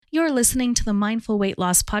You're listening to the Mindful Weight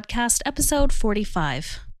Loss Podcast, episode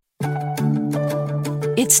 45.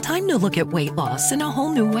 It's time to look at weight loss in a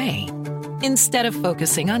whole new way. Instead of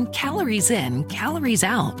focusing on calories in, calories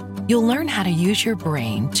out, you'll learn how to use your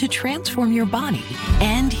brain to transform your body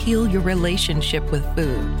and heal your relationship with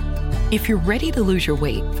food. If you're ready to lose your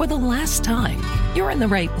weight for the last time, you're in the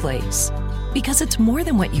right place. Because it's more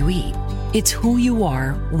than what you eat. It's who you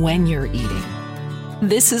are when you're eating.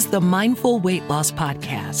 This is the Mindful Weight Loss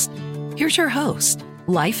Podcast. Here's your host,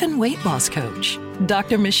 life and weight loss coach,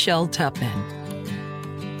 Dr. Michelle Tupman.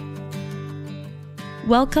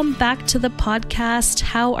 Welcome back to the podcast.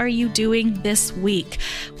 How are you doing this week?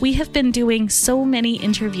 We have been doing so many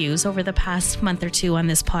interviews over the past month or two on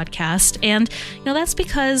this podcast. And, that's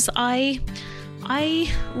because I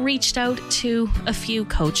reached out to a few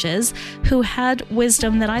coaches who had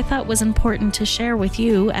wisdom that I thought was important to share with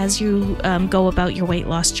you as you go about your weight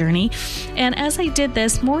loss journey. And as I did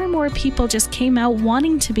this, more and more people just came out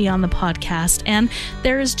wanting to be on the podcast. And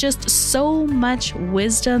there is just so much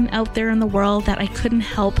wisdom out there in the world that I couldn't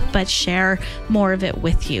help but share more of it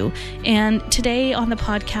with you. And today on the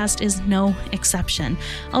podcast is no exception.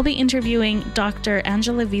 I'll be interviewing Dr.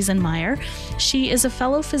 Angela Wiesenmeyer. She is a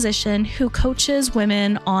fellow physician who coaches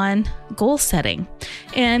women on goal setting.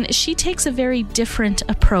 And she takes a very different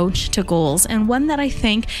approach to goals, and one that I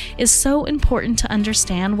think is so important to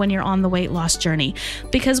understand when you're on the weight loss journey.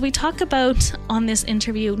 Because we talk about on this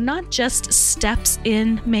interview, not just steps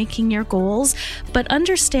in making your goals, but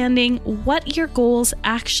understanding what your goals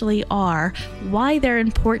actually are, why they're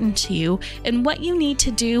important to you, and what you need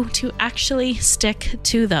to do to actually stick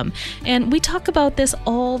to them. And we talk about this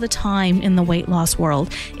all the time in the weight loss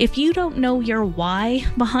world. If you don't know your why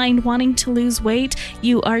behind wanting to lose weight,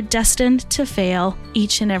 you are destined to fail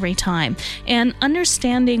each and every time. And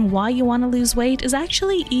understanding why you want to lose weight is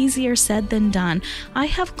actually easier said than done. I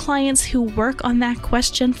have clients who work on that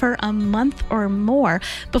question for a month or more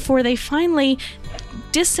before they finally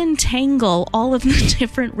disentangle all of the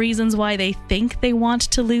different reasons why they think they want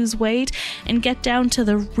to lose weight and get down to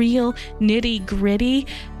the real nitty-gritty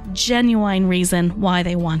genuine reason why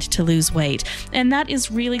they want to lose weight. And that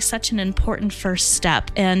is really such an important first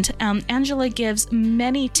step. And Angela gives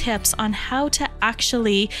many tips on how to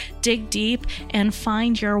actually dig deep and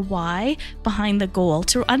find your why behind the goal,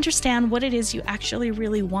 to understand what it is you actually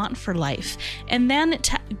really want for life. And then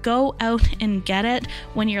to go out and get it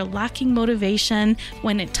when you're lacking motivation,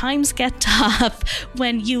 when times get tough,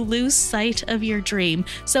 when you lose sight of your dream.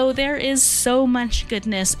 So there is so much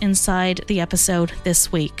goodness inside the episode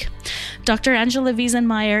this week. Dr. Angela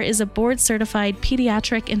Wiesenmeyer is a board-certified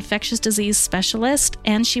pediatric infectious disease specialist,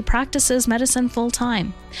 and she practices medicine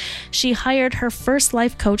full-time. She hired her first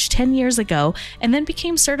life coach 10 years ago and then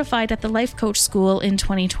became certified at the Life Coach School in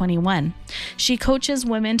 2021. She coaches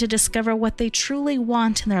women to discover what they truly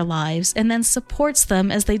want in their lives and then supports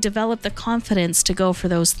them as they develop the confidence to go for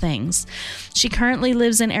those things. She currently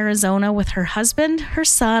lives in Arizona with her husband, her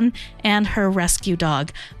son, and her rescue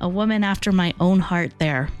dog, a woman after my own heart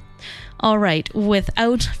there. All right,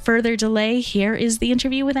 without further delay, here is the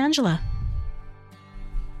interview with Angela.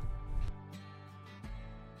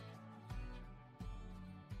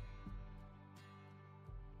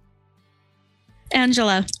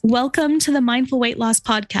 Angela, welcome to the Mindful Weight Loss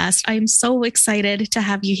Podcast. I am so excited to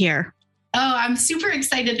have you here. Oh, I'm super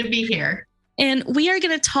excited to be here. And we are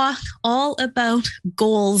going to talk all about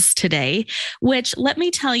goals today, which, let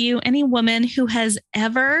me tell you, any woman who has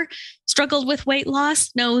ever struggled with weight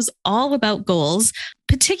loss knows all about goals,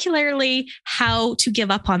 particularly how to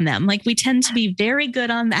give up on them. Like, we tend to be very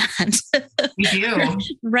good on that. We do.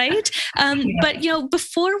 Right? But,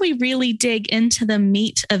 before we really dig into the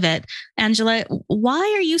meat of it, Angela,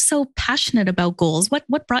 why are you so passionate about goals?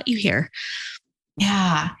 What brought you here?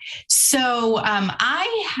 Yeah. So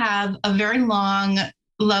I have a very long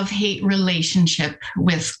love-hate relationship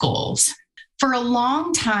with goals. For a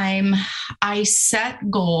long time, I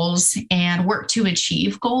set goals and worked to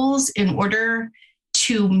achieve goals in order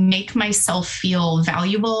to make myself feel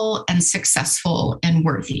valuable and successful and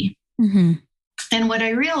worthy. Mm-hmm. And what I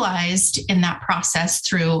realized in that process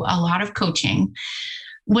through a lot of coaching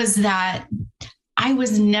was that I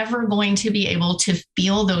was never going to be able to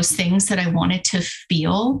feel those things that I wanted to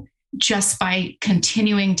feel just by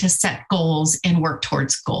continuing to set goals and work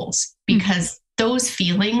towards goals, because those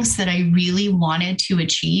feelings that I really wanted to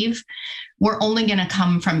achieve were only going to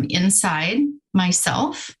come from inside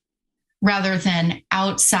myself rather than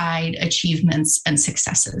outside achievements and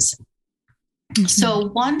successes. Mm-hmm.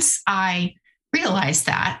 So once I realized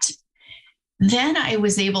that, then I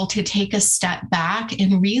was able to take a step back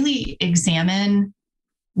and really examine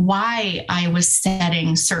why I was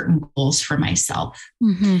setting certain goals for myself.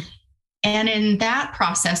 Mm-hmm. And in that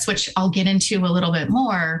process, which I'll get into a little bit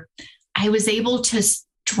more, I was able to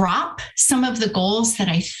drop some of the goals that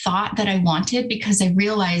I thought that I wanted because I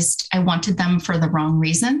realized I wanted them for the wrong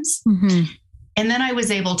reasons. Mm-hmm. And then I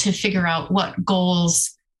was able to figure out what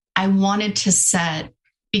goals I wanted to set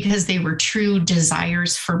because they were true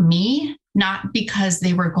desires for me, not because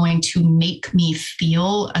they were going to make me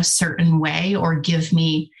feel a certain way or give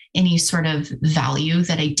me any sort of value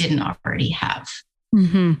that I didn't already have.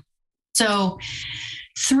 Mm-hmm. So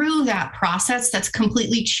through that process, that's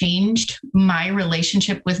completely changed my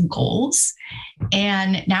relationship with goals.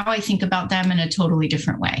 And now I think about them in a totally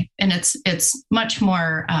different way. And it's much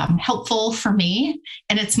more helpful for me,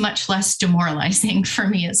 and it's much less demoralizing for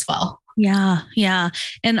me as well. Yeah. Yeah.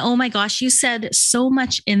 And oh my gosh, you said so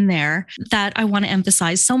much in there that I want to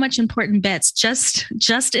emphasize, so much important bits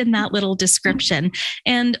just in that little description.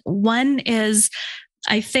 And one is,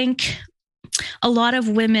 I think a lot of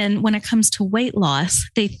women, when it comes to weight loss,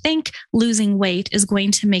 they think losing weight is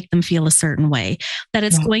going to make them feel a certain way, that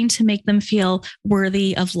it's going to make them feel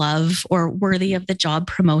worthy of love or worthy of the job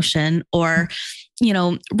promotion or,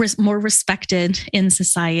 more respected in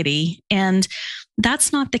society. And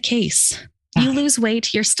that's not the case. You lose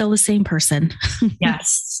weight, you're still the same person.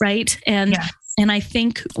 Yes. Right. And I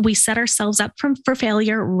think we set ourselves up for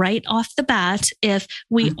failure right off the bat if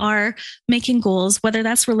we are making goals, whether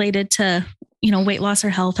that's related to, weight loss or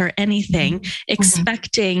health or anything,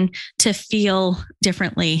 expecting to feel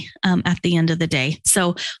differently at the end of the day.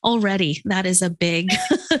 So already that is a big,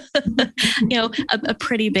 a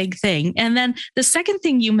pretty big thing. And then the second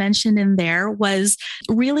thing you mentioned in there was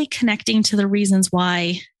really connecting to the reasons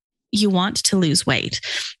why you want to lose weight.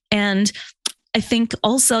 And I think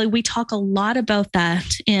also we talk a lot about that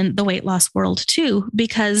in the weight loss world too,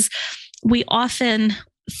 because we often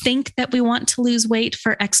think that we want to lose weight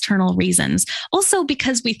for external reasons. Also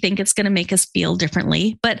because we think it's going to make us feel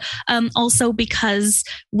differently, but also because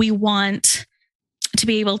we want to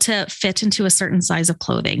be able to fit into a certain size of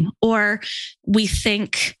clothing, or we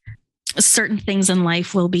think certain things in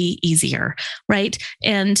life will be easier, right?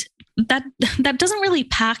 And that doesn't really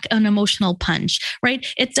pack an emotional punch, right?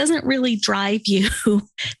 It doesn't really drive you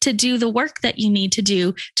to do the work that you need to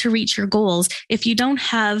do to reach your goals if you don't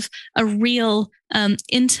have a real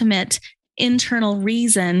intimate internal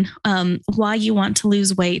reason why you want to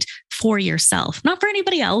lose weight for yourself, not for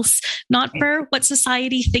anybody else, not for what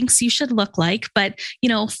society thinks you should look like, but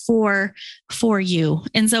for you.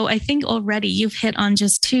 And so I think already you've hit on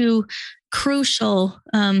just two crucial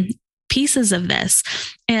pieces of this.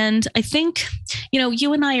 And I think,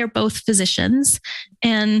 you and I are both physicians,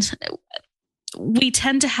 and we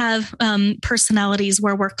tend to have personalities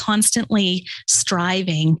where we're constantly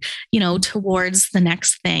striving, towards the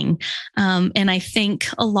next thing. And I think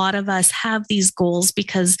a lot of us have these goals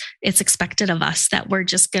because it's expected of us that we're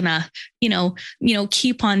just gonna,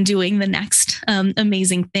 keep on doing the next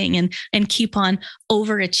amazing thing and keep on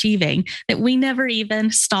overachieving, that we never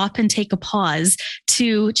even stop and take a pause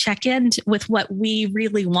to check in with what we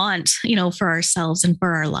really want, for ourselves and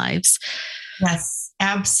for our lives. Yes.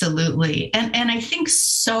 Absolutely. And I think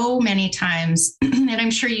so many times, and I'm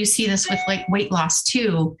sure you see this with like weight loss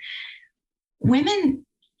too, women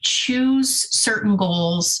choose certain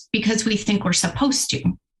goals because we think we're supposed to,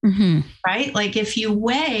 right? Like if you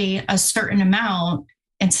weigh a certain amount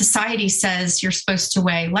and society says you're supposed to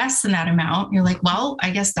weigh less than that amount, you're like, well, I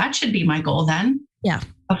guess that should be my goal then. Yeah.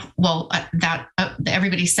 Well,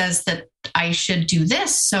 everybody says that I should do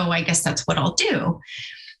this, so I guess that's what I'll do.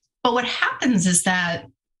 But what happens is that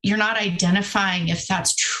you're not identifying if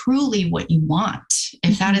that's truly what you want,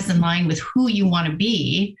 if that is in line with who you want to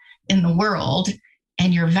be in the world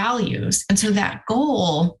and your values. And so that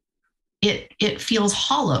goal, it feels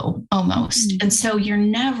hollow almost. And so you're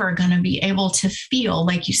never going to be able to feel,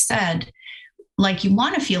 like you said, like you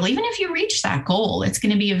want to feel. Even if you reach that goal, it's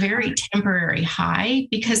going to be a very temporary high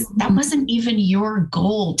because that wasn't even your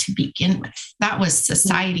goal to begin with. That was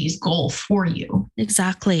society's goal for you.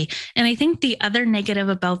 Exactly. And I think the other negative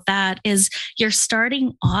about that is you're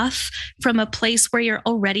starting off from a place where you're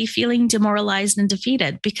already feeling demoralized and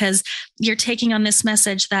defeated because you're taking on this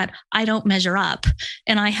message that I don't measure up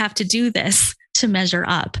and I have to do this to measure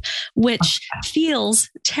up, which feels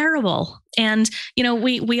terrible. And,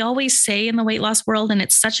 we always say in the weight loss world, and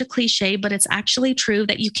it's such a cliche, but it's actually true,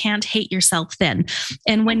 that you can't hate yourself thin.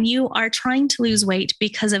 And when you are trying to lose weight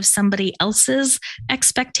because of somebody else's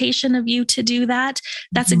expectation of you to do that,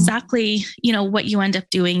 that's exactly, what you end up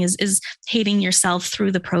doing is hating yourself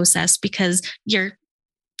through the process because you're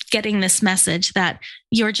getting this message that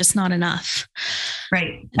you're just not enough.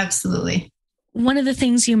 Right. Absolutely. One of the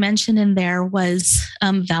things you mentioned in there was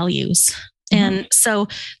values. And so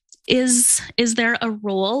is there a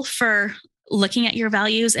role for looking at your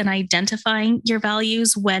values and identifying your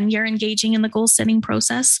values when you're engaging in the goal setting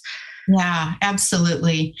process? Yeah,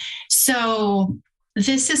 absolutely. So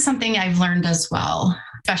this is something I've learned as well,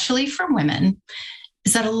 especially for women,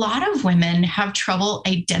 is that a lot of women have trouble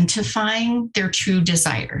identifying their true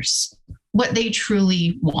desires, what they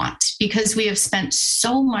truly want, because we have spent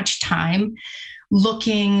so much time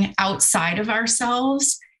looking outside of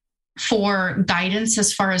ourselves for guidance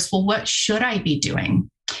as far as, well, what should I be doing?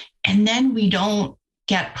 And then we don't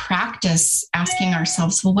get practice asking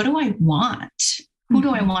ourselves, well, what do I want? Who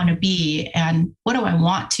do I want to be? And what do I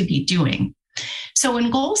want to be doing? So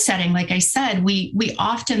in goal setting, like I said, we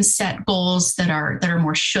often set goals that are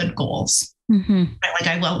more should goals. Like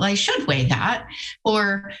I should weigh that,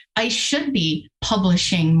 or I should be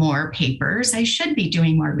publishing more papers. I should be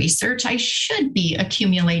doing more research. I should be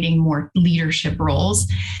accumulating more leadership roles,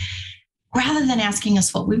 rather than asking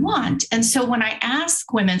us what we want. And so when I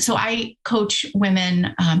ask women, so I coach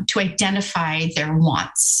women to identify their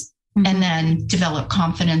wants and then develop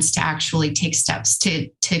confidence to actually take steps to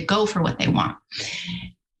go for what they want.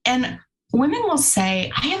 And women will say,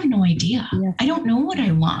 I have no idea. Yeah. I don't know what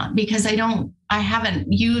I want because I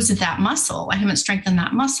haven't used that muscle. I haven't strengthened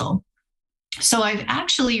that muscle. So I've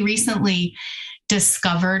actually recently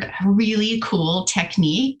discovered a really cool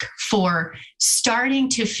technique for starting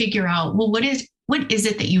to figure out, well, what is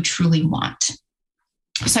it that you truly want?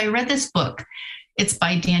 So I read this book. It's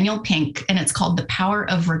by Daniel Pink, and it's called The Power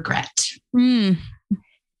of Regret. And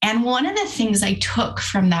one of the things I took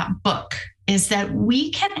from that book is that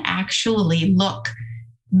we can actually look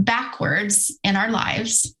backwards in our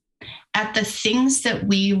lives at the things that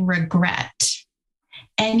we regret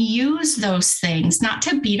and use those things not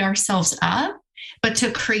to beat ourselves up, but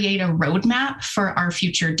to create a roadmap for our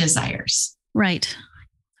future desires. Right.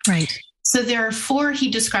 So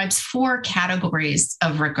he describes 4 categories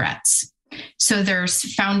of regrets. So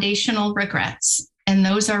there's foundational regrets, and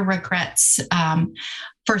those are regrets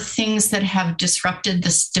for things that have disrupted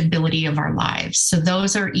the stability of our lives. So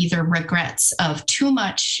those are either regrets of too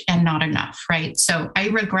much and not enough, right? So I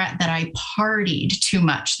regret that I partied too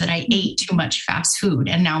much, that I ate too much fast food,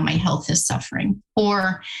 and now my health is suffering.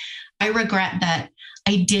 Or I regret that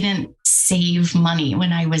I didn't save money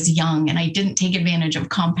when I was young and I didn't take advantage of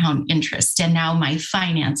compound interest, and now my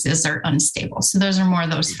finances are unstable. So those are more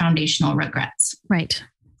of those foundational regrets. Right.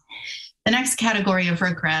 The next category of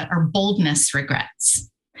regret are boldness regrets.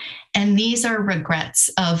 And these are regrets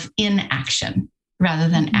of inaction rather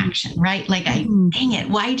than action, right? Like, dang it,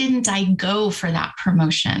 why didn't I go for that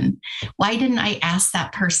promotion? Why didn't I ask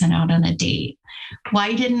that person out on a date?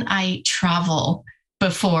 Why didn't I travel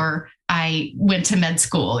before I went to med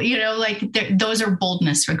school? Those are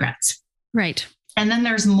boldness regrets. Right. And then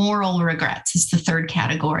there's moral regrets is the third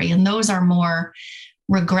category. And those are more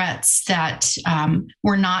regrets that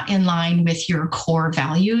were not in line with your core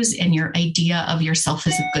values and your idea of yourself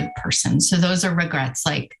as a good person. So those are regrets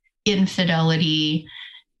like infidelity,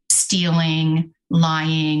 stealing,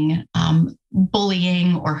 lying,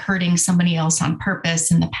 bullying, or hurting somebody else on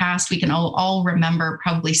purpose in the past. We can all remember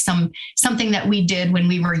probably something that we did when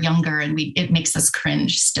we were younger, and it makes us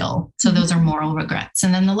cringe still. So those are moral regrets.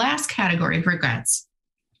 And then the last category of regrets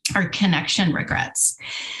are connection regrets.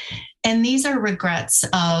 And these are regrets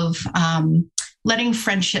of letting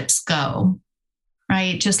friendships go,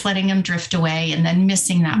 right? Just letting them drift away and then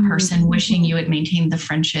missing that person, wishing you had maintained the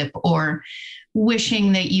friendship, or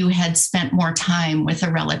wishing that you had spent more time with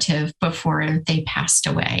a relative before they passed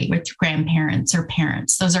away, with grandparents or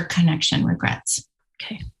parents. Those are connection regrets.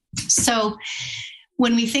 Okay. So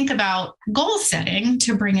when we think about goal setting,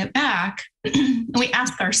 to bring it back, we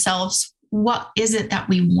ask ourselves, what is it that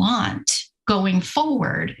we want going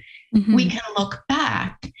forward? We can look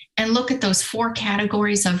back and look at those 4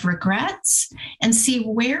 categories of regrets and see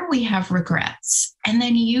where we have regrets, and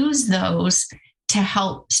then use those to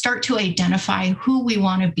help start to identify who we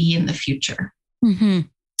want to be in the future.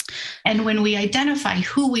 And when we identify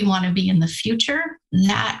who we want to be in the future,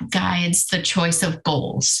 that guides the choice of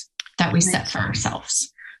goals that we set for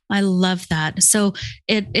ourselves. I love that. So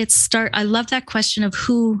I love that question of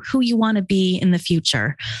who you want to be in the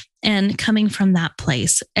future, and coming from that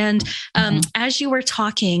place. And as you were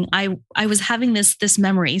talking, I was having this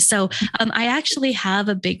memory. So I actually have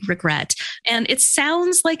a big regret, and it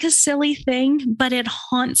sounds like a silly thing, but it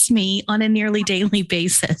haunts me on a nearly daily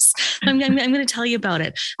basis. I'm going to tell you about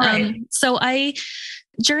it. Right. So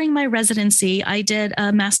during my residency, I did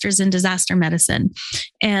a master's in disaster medicine.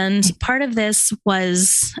 And part of this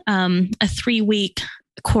was a 3-week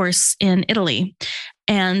course in Italy.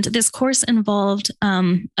 And this course involved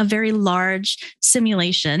a very large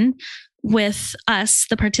simulation with us,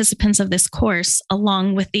 the participants of this course,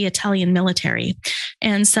 along with the Italian military.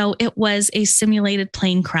 And so it was a simulated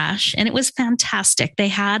plane crash, and it was fantastic. They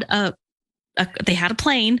had a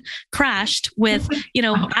plane crashed with,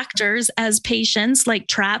 actors as patients, like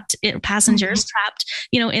trapped passengers trapped,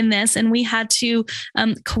 in this. And we had to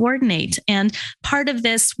coordinate. And part of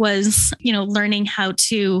this was, learning how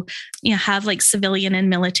to, have like civilian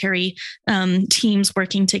and military teams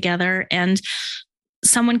working together. And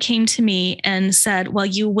someone came to me and said, well,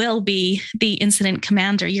 you will be the incident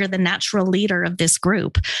commander. You're the natural leader of this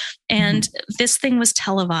group. And this thing was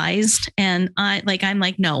televised. And I'm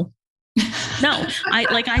like, no,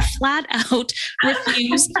 I flat out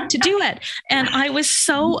refused to do it. And I was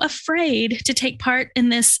so afraid to take part in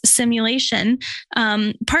this simulation,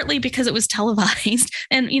 partly because it was televised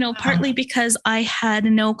and, partly because I had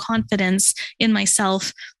no confidence in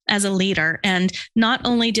myself as a leader. And not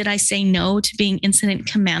only did I say no to being incident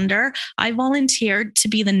commander, I volunteered to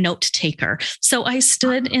be the note taker. So I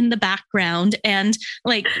stood in the background and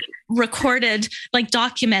recorded,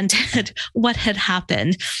 documented what had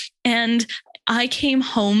happened. And I came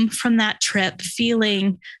home from that trip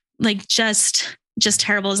feeling just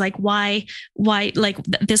terrible. It's like, why,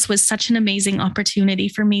 this was such an amazing opportunity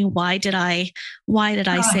for me. Why did I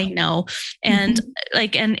say no? And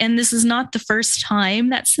and this is not the first time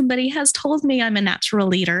that somebody has told me I'm a natural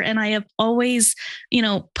leader, and I have always,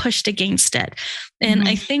 pushed against it. And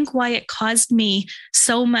I think why it caused me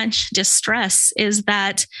so much distress is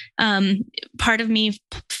that part of me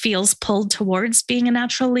feels pulled towards being a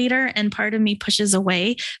natural leader, and part of me pushes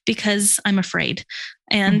away because I'm afraid.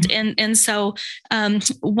 And so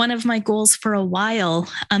one of my goals for a while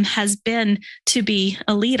has been to be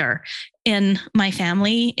a leader in my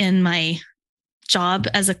family, in my job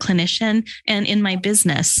as a clinician, and in my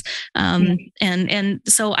business. And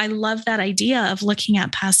so I love that idea of looking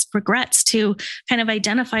at past regrets to kind of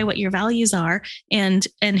identify what your values are and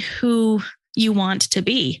who you want to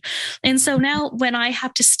be. And so now when I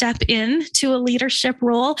have to step into a leadership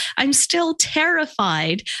role, I'm still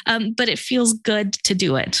terrified, but it feels good to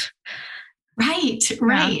do it. Right.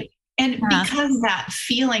 And because that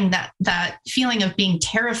feeling of being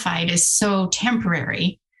terrified is so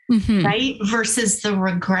temporary, right? Versus the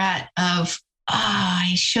regret of,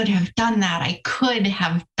 I should have done that. I could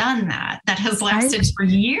have done that. That has lasted for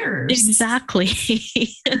years. Exactly.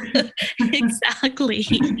 Exactly.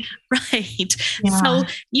 Right. Yeah. So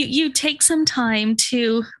you take some time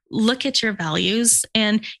to look at your values,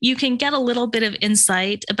 and you can get a little bit of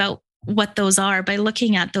insight about what those are by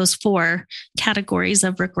looking at those 4 categories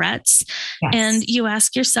of regrets. Yes. And you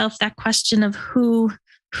ask yourself that question of who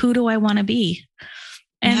do I want to be?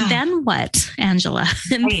 And then what, Angela?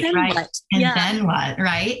 And then what? And then what,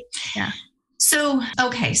 right? Yeah. So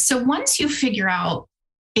once you figure out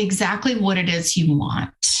exactly what it is you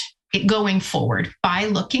want going forward by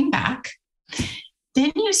looking back,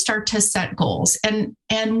 then you start to set goals. And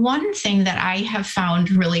one thing that I have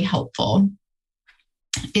found really helpful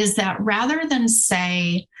is that rather than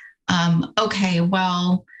say, I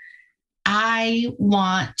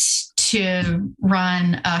want to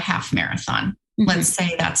run a half marathon. Let's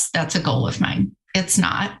say that's a goal of mine. It's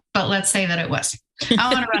not, but let's say that it was.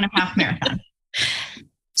 I want to run a half marathon.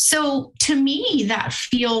 So to me, that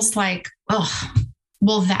feels like,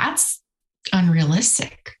 that's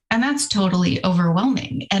unrealistic. And that's totally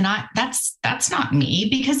overwhelming. And that's not me,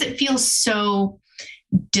 because it feels so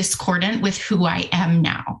discordant with who I am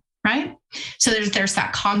now. Right. So there's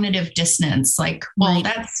that cognitive dissonance,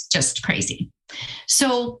 that's just crazy.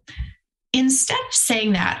 So instead of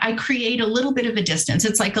saying that, I create a little bit of a distance.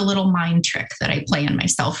 It's like a little mind trick that I play in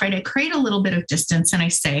myself, right? I create a little bit of distance and I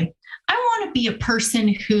say, I want to be a person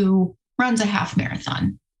who runs a half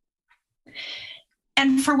marathon.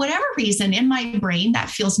 And for whatever reason in my brain, that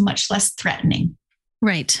feels much less threatening.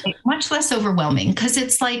 Right. Much less overwhelming, because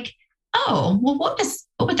it's like, what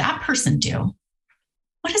would that person do?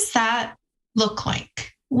 What does that look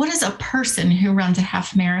like? What is a person who runs a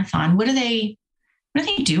half marathon? What do they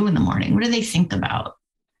do in the morning? What do they think about?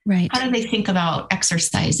 Right. How do they think about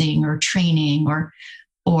exercising or training,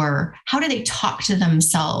 or how do they talk to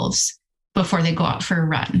themselves before they go out for a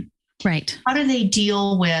run? Right. How do they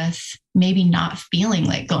deal with maybe not feeling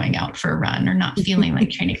like going out for a run or not feeling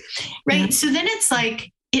like training? Right. Yeah. So then it's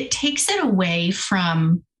like, it takes it away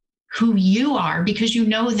from who you are, because you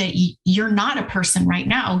know that you're not a person right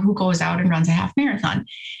now who goes out and runs a half marathon.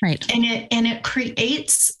 Right. And it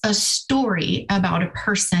creates a story about a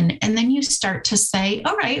person. And then you start to say,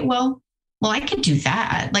 all right, well, I could do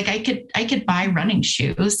that. Like I could buy running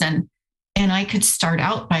shoes and I could start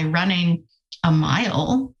out by running a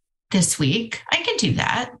mile this week. I could do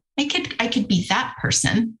that. I could be that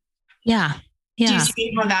person. Yeah. Yeah. Do you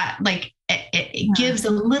see how that it gives a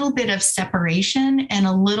little bit of separation and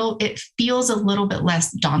it feels a little bit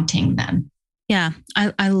less daunting then. Yeah,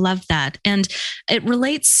 I love that. And it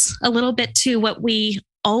relates a little bit to what we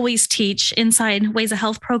always teach inside Ways of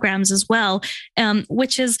Health programs as well,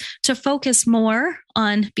 which is to focus more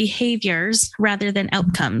on behaviors rather than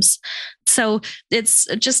outcomes. So it's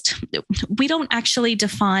just, we don't actually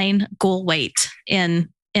define goal weight in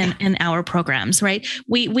our programs, right?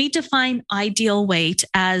 We define ideal weight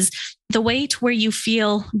as the weight where you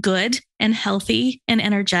feel good and healthy and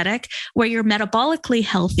energetic, where you're metabolically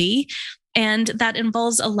healthy, and that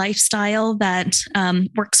involves a lifestyle that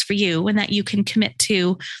works for you and that you can commit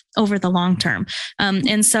to over the long term.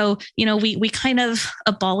 And so, we kind of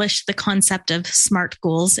abolish the concept of SMART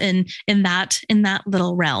goals in that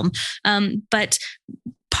little realm. But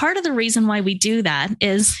part of the reason why we do that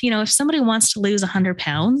is, if somebody wants to lose 100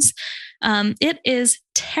 pounds, it is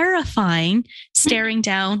terrifying staring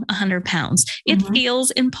down 100 pounds. It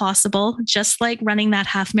feels impossible, just like running that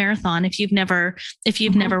half marathon if you've never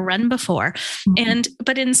run before.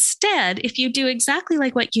 But instead, if you do exactly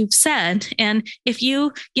like what you've said, and if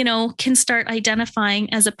you can start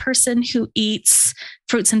identifying as a person who eats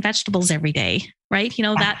fruits and vegetables every day, right?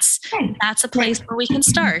 That's a place where we can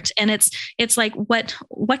start. And it's like,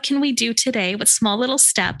 what can we do today? What small little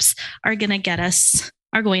steps are going to get us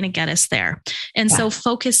there. And so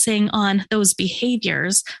focusing on those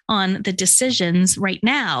behaviors, on the decisions right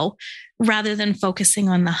now, rather than focusing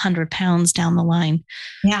on the 100 pounds down the line.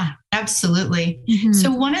 Yeah, absolutely.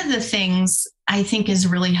 So one of the things I think is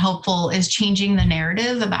really helpful is changing the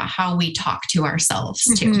narrative about how we talk to ourselves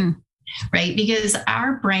too, right? Because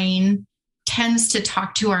our brain tends to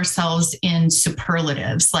talk to ourselves in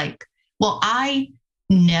superlatives like, well, I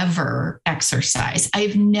never exercise.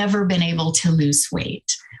 I've never been able to lose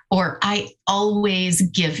weight, or I always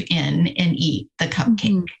give in and eat the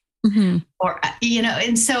cupcake, or,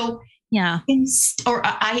 and so, or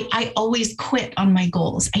I always quit on my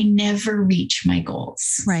goals. I never reach my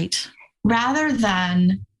goals. Right. Rather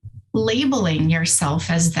than labeling yourself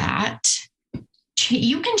as that,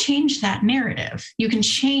 you can change that narrative. You can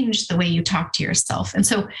change the way you talk to yourself. And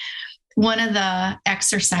so one of the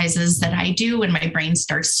exercises that I do when my brain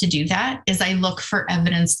starts to do that is I look for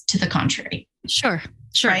evidence to the contrary. Sure.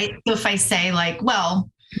 Right. So if I say like,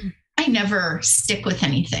 well, I never stick with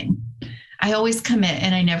anything. I always commit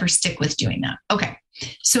and I never stick with doing that. Okay.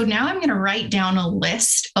 So now I'm going to write down a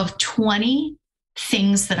list of 20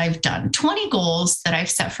 things that I've done, 20 goals that I've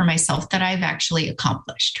set for myself that I've actually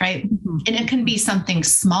accomplished. Right. And it can be something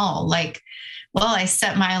small, like, well, I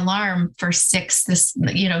set my alarm for 6 this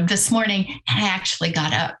morning and I actually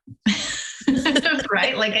got up,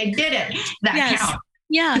 right? Like I did it. That counts.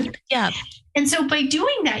 Yeah. Yeah. And so by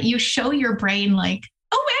doing that, you show your brain like,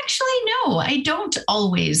 oh, actually, no, I don't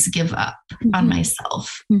always give up on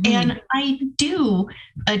myself. And I do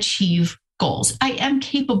achieve goals. I am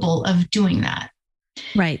capable of doing that.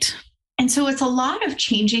 Right. And so it's a lot of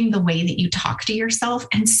changing the way that you talk to yourself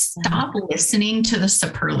and stop listening to the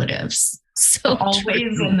superlatives. So always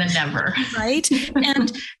true. And the never. Right.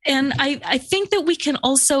 And I think that we can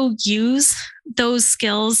also use those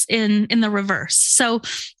skills in the reverse. So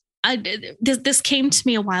this came to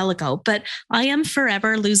me a while ago, but I am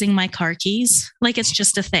forever losing my car keys. Like it's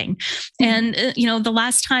just a thing. And, the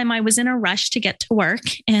last time I was in a rush to get to work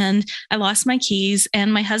and I lost my keys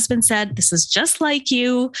and my husband said, this is just like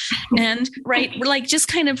you. And right. Like just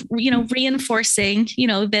kind of, reinforcing,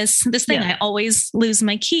 this thing, I always lose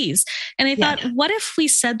my keys. And I thought, what if we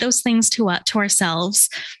said those things to ourselves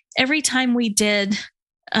every time we did,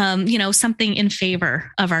 something in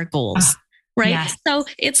favor of our goals? Right. Yes. So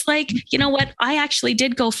it's like, you know what? I actually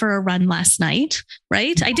did go for a run last night.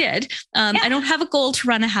 Right. I did. I don't have a goal to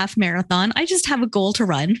run a half marathon. I just have a goal to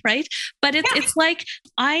run. Right. But it's like,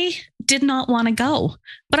 I did not want to go,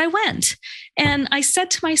 But I went and I said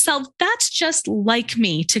to myself, that's just like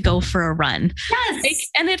me to go for a run. Yes.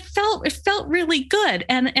 And it felt really good.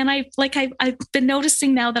 And I've been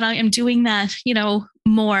noticing now that I am doing that,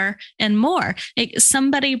 more and more.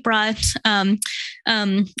 Somebody brought,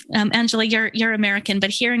 Angela, you're American, but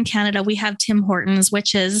here in Canada, we have Tim Hortons,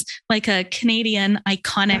 which is like a Canadian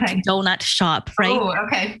iconic donut shop, right? Oh,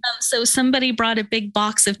 okay. So somebody brought a big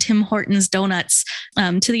box of Tim Hortons donuts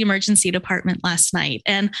to the emergency department last night,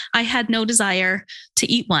 and I had no desire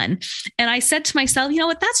to eat one. And I said to myself, you know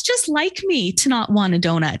what, that's just like me to not want a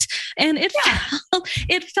donut. And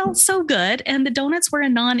it felt so good. And the donuts were a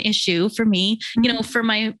non-issue for me,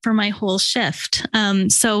 for my whole shift.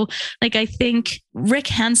 So I think Rick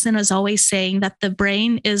Hansen is always saying that the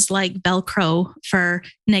brain is like Velcro for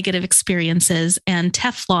negative experiences and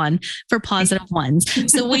Teflon for positive ones.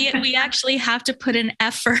 So we actually have to put an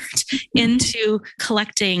effort into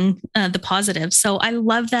collecting the positive. So I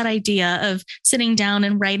love that idea of sitting down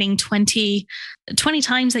and writing 20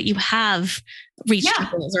 times that you have reached your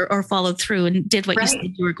goals or followed through and did what you said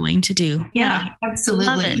you were going to do. Yeah,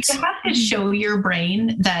 absolutely. You have to show your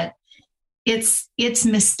brain that it's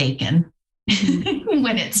mistaken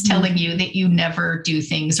when it's telling you that you never do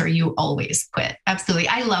things or you always quit. Absolutely.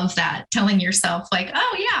 I love that. Telling yourself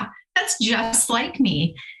oh yeah, that's just like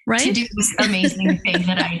me. Right. To do this amazing thing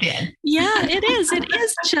that I did. Yeah, it is. It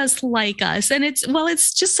is just like us. And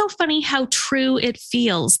it's just so funny how true it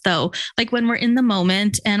feels though. Like when we're in the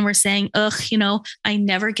moment and we're saying, I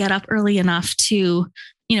never get up early enough to,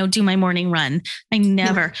 do my morning run. I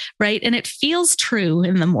never, right. And it feels true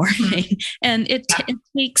in the morning. And it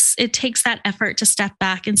takes that effort to step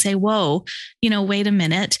back and say, whoa, wait a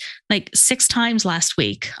minute, like 6 times last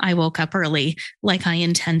week, I woke up early like I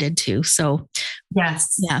intended to. So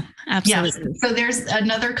yes. Yeah, absolutely. Yes. So there's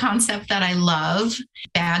another concept that I love,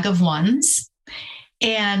 bag of ones.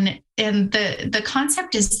 And the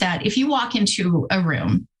concept is that if you walk into a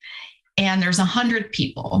room and there's 100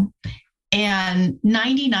 people, and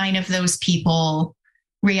 99 of those people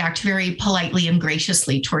react very politely and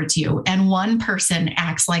graciously towards you, and one person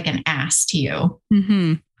acts like an ass to you,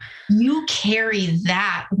 you carry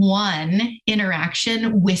that one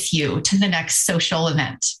interaction with you to the next social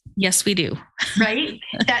event. Yes, we do. Right?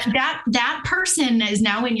 That person is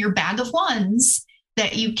now in your bag of ones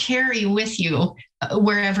that you carry with you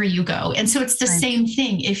wherever you go. And so it's the same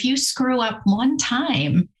thing. If you screw up one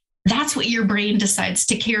time, that's what your brain decides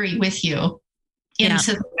to carry with you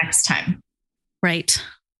into the next time. Right.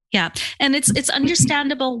 Yeah. And it's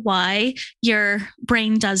understandable why your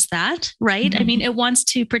brain does that, right? I mean, it wants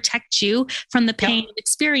to protect you from the pain of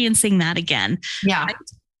experiencing that again. Yeah. Right?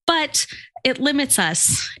 But it limits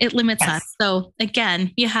us. Us. So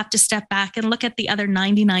again, you have to step back and look at the other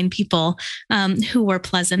 99 people who were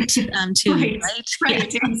pleasant to you, right?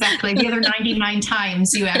 Right, exactly. The other 99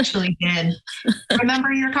 times you actually did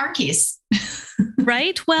remember your car keys.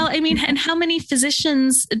 Right. Well, I mean, and how many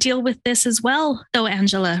physicians deal with this as well, though,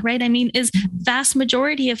 Angela, right? I mean, vast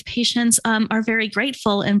majority of patients are very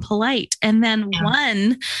grateful and polite. And then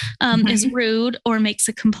one is rude or makes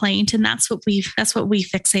a complaint. And that's what we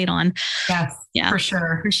fixate on. Yes. Yeah. For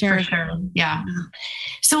sure. Yeah.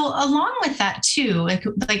 So along with that too,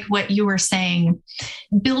 like what you were saying,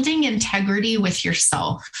 building integrity with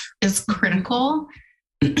yourself is critical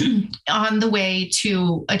on the way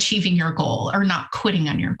to achieving your goal or not quitting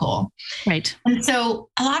on your goal. Right. And so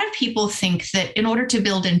a lot of people think that in order to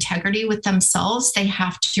build integrity with themselves, they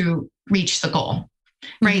have to reach the goal,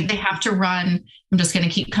 right? They have to run. I'm just going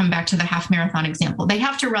to keep coming back to the half marathon example. They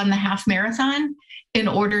have to run the half marathon in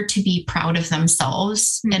order to be proud of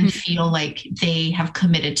themselves and feel like they have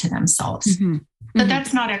committed to themselves. But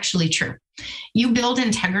that's not actually true. You build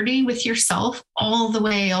integrity with yourself all the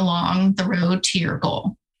way along the road to your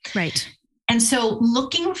goal. Right. And so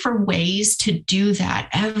looking for ways to do that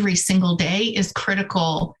every single day is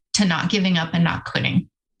critical to not giving up and not quitting.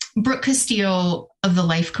 Brooke Castillo of the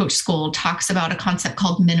Life Coach School talks about a concept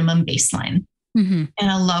called minimum baseline. And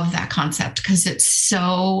I love that concept because it's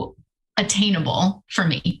so attainable for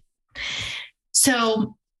me.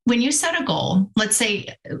 So when you set a goal, let's say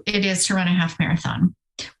it is to run a half marathon,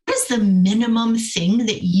 what is the minimum thing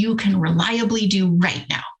that you can reliably do right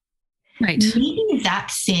now? Right. Maybe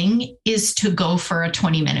that thing is to go for a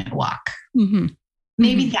 20-minute walk.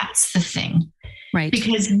 Maybe that's the thing. Right.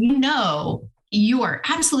 Because you are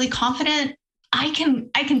absolutely confident. I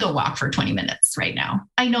can go walk for 20 minutes right now.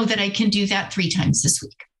 I know that I can do that 3 times this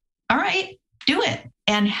week. All right, do it.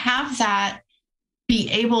 And have that be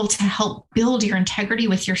able to help build your integrity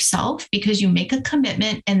with yourself because you make a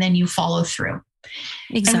commitment and then you follow through.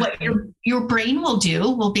 Exactly. And what your brain will do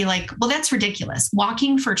will be like, well, that's ridiculous.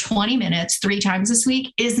 Walking for 20 minutes 3 times this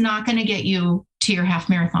week is not going to get you to your half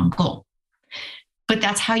marathon goal. But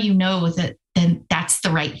that's how you know that then that's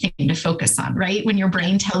the right thing to focus on, right? When your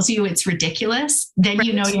brain tells you it's ridiculous, then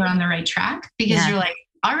you know you're on the right track, because you're like,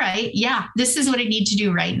 all right, yeah, this is what I need to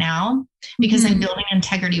do right now, because I'm building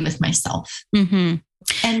integrity with myself.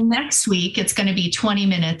 And next week, it's going to be 20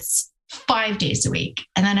 minutes 5 days a week.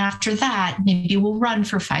 And then after that, maybe we'll run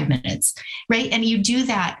for 5 minutes, right? And you do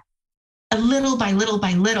that a little by little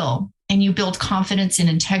by little, and you build confidence and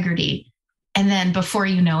integrity. And then before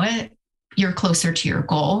you know it, you're closer to your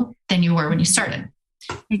goal than you were when you started.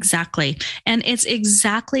 Exactly. And it's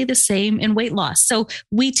exactly the same in weight loss. So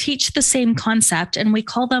we teach the same concept, and we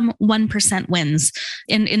call them 1% wins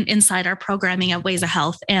inside our programming at Ways of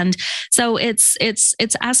Health. And so it's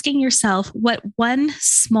asking yourself, what one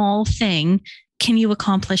small thing can you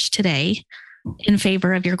accomplish today in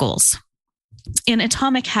favor of your goals? In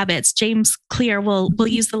Atomic Habits, James Clear will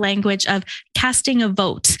use the language of casting a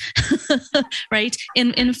vote, right?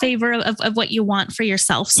 In favor of what you want for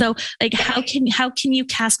yourself. So like, how can you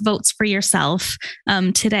cast votes for yourself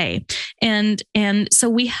today? And so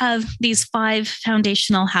we have these 5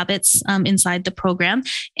 foundational habits inside the program.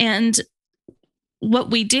 And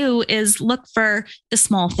what we do is look for the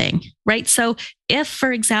small thing, right? So if,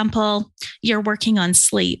 for example, you're working on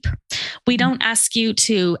sleep, we don't ask you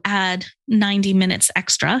to add 90 minutes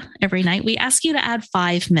extra every night. We ask you to add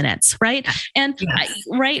 5 minutes, right? And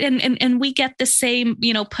right. And we get the same,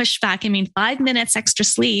 pushback. I mean, 5 minutes extra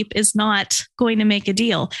sleep is not going to make a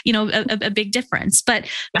deal, a big difference, but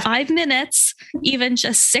 5 minutes, even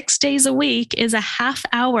just 6 days a week, is a half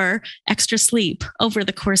hour extra sleep over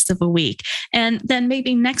the course of a week. And then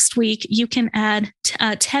maybe next week you can add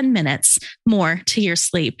 10 minutes more to your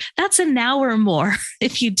sleep. That's an hour more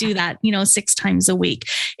if you do that, 6 times a week.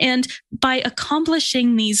 And by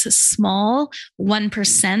accomplishing these small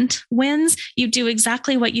 1% wins, you do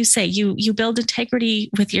exactly what you say. You build integrity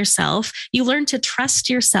with yourself. You learn to trust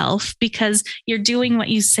yourself because you're doing what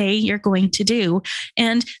you say you're going to do.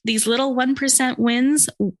 And these little 1% wins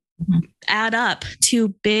add up to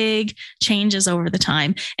big changes over the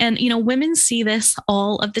time. And, women see this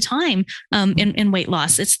all of the time in weight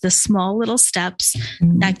loss. It's the small little steps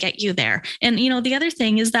that get you there. And, the other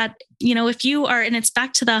thing is that, if you are, and it's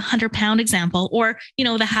back to the 100-pound example, or,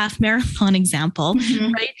 the half marathon example,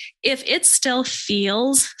 right? If it still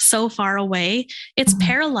feels so far away, it's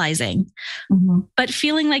paralyzing. But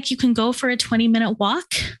feeling like you can go for a 20-minute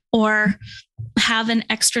walk or have an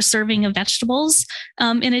extra serving of vegetables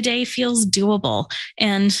in a day feels doable.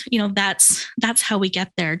 And, that's how we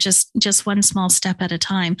get there. Just one small step at a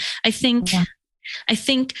time. I think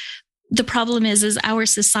the problem is our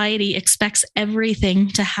society expects everything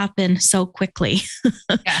to happen so quickly,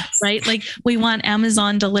 right? Like, we want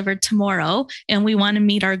Amazon delivered tomorrow, and we want to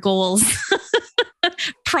meet our goals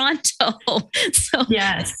pronto. So,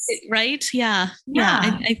 right. Yeah.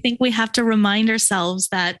 I think we have to remind ourselves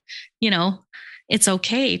that, it's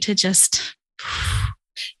okay to just,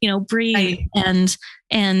 breathe and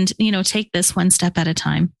take this one step at a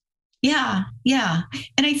time. Yeah. Yeah.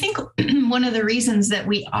 And I think one of the reasons that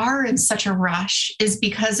we are in such a rush is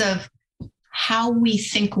because of how we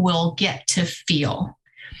think we'll get to feel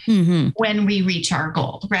when we reach our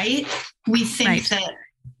goal, right? We think that,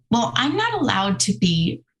 well, I'm not allowed to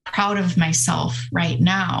be proud of myself right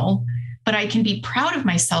now, but I can be proud of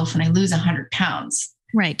myself when I lose 100 pounds.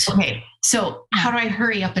 Right. Okay. So how do I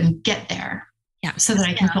hurry up and get there? So that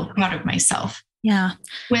I can feel proud of myself. Yeah.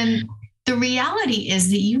 When the reality is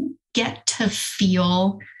that you get to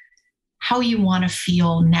feel how you want to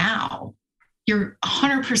feel now. You're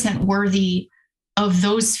 100% worthy of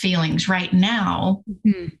those feelings right now.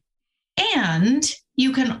 And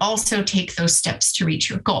you can also take those steps to reach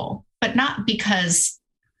your goal, but not because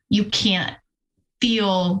you can't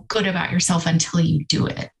feel good about yourself until you do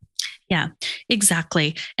it. Yeah,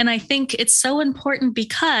 exactly. And I think it's so important,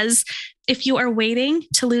 because if you are waiting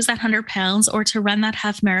to lose that 100 pounds or to run that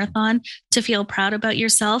half marathon to feel proud about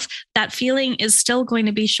yourself, that feeling is still going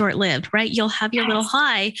to be short-lived, right? You'll have your little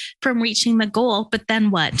high from reaching the goal, but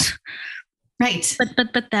then what? Right.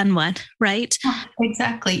 But then what? Right.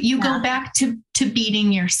 Exactly. You go back to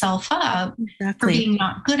beating yourself up for being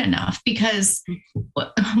not good enough, because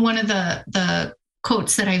one of the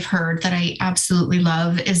quotes that I've heard that I absolutely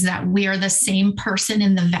love is that we are the same person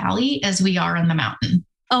in the valley as we are on the mountain.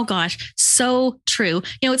 Oh gosh, so true.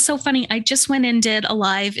 It's so funny. I just went and did a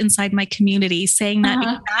live inside my community saying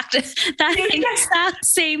that exact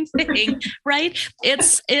same thing, right?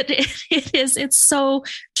 It's so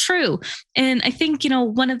true. And I think,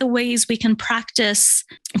 one of the ways we can practice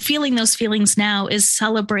feeling those feelings now is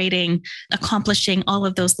celebrating, accomplishing all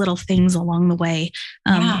of those little things along the way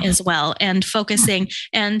as well, and focusing.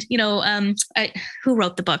 And, who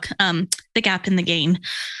wrote the book, The Gap in the Gain?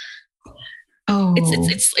 Oh,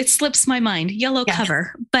 it slips my mind. Yellow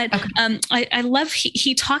cover, but okay. I love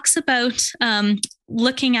he talks about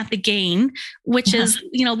looking at the gain, which is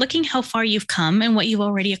looking how far you've come and what you've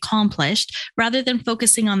already accomplished, rather than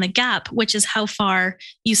focusing on the gap, which is how far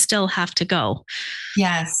you still have to go.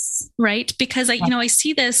 Yes, right. Because I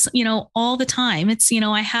see this all the time. It's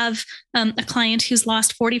I have a client who's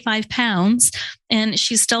lost 45 pounds. And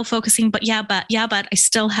she's still focusing, but I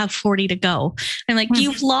still have 40 to go. I'm like,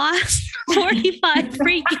 you've lost 45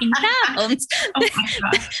 freaking pounds.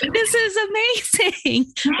 This is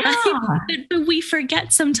amazing. Yeah. Right? But we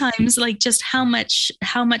forget sometimes, like, just how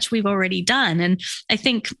much we've already done. And I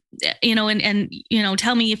think, and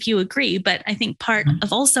tell me if you agree, but I think part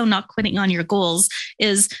of also not quitting on your goals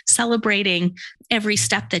is celebrating every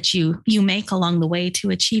step that you make along the way to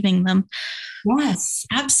achieving them. Yes,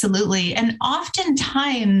 absolutely. And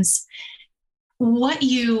oftentimes what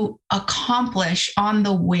you accomplish on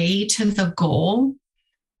the way to the goal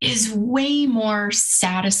is way more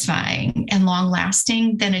satisfying and long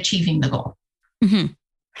lasting than achieving the goal. Mm-hmm.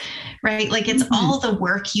 Right? Like it's all the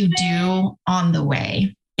work you do on the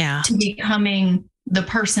way to becoming the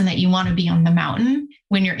person that you want to be on the mountain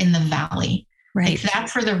when you're in the valley. Right. Like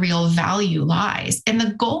that's where the real value lies. And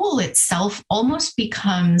the goal itself almost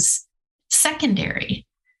becomes secondary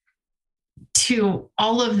to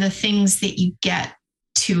all of the things that you get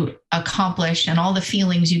to accomplish and all the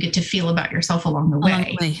feelings you get to feel about yourself along the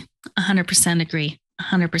way. 100% agree.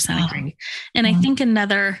 100% agree. And I think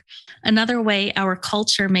another way our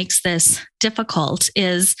culture makes this difficult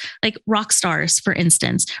is like rock stars, for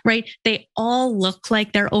instance, right? They all look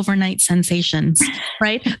like they're overnight sensations,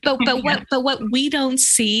 right? But what we don't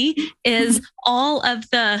see is all of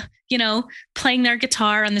the, playing their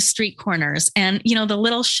guitar on the street corners and, the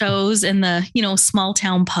little shows in the, small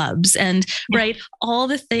town pubs and right. All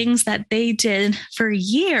the things that they did for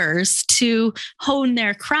years to hone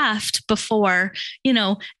their craft before,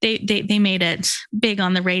 they made it big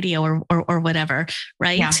on the radio or whatever.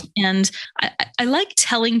 Right. Yeah. And I like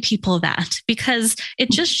telling people that because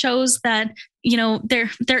it just shows that,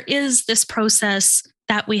 there is this process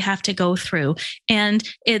that we have to go through. And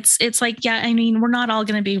it's like, we're not all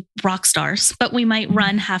going to be rock stars, but we might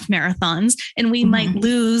run half marathons and we might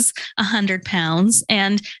lose 100 pounds.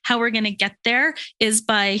 And how we're going to get there is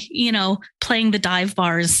by, playing the dive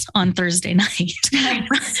bars on Thursday night.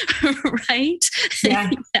 Right?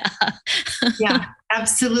 Yeah,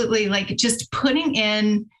 absolutely. Like just putting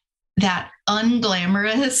in that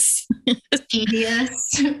unglamorous,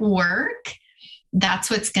 tedious work. That's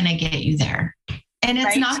what's going to get you there. And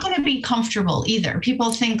it's not going to be comfortable either.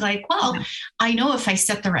 People think like, well, I know if I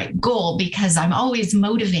set the right goal because I'm always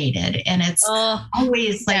motivated and it's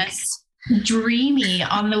always like dreamy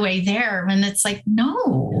on the way there. And it's like,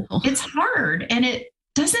 no, it's hard. And it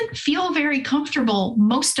doesn't feel very comfortable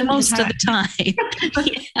most of the time.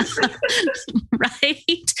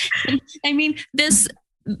 Right. I mean,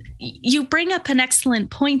 you bring up an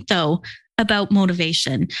excellent point though, about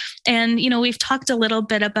motivation. And, we've talked a little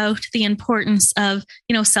bit about the importance of,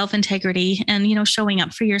 self-integrity and, showing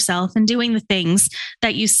up for yourself and doing the things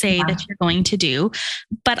that you say that you're going to do.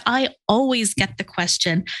 But I always get the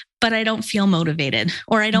question, but I don't feel motivated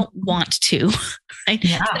or I don't want to. Right?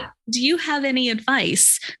 Yeah. So do you have any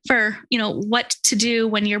advice for, what to do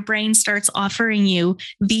when your brain starts offering you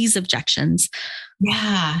these objections?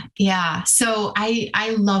 Yeah. So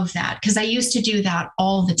I love that because I used to do that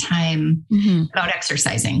all the time about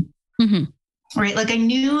exercising. Right. Like I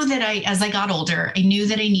knew that as I got older, I knew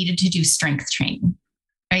that I needed to do strength training,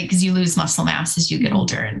 right? Because you lose muscle mass as you get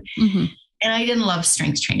older. And I didn't love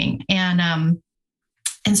strength training. And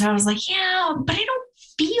so I was like, but I don't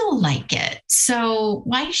feel like it. So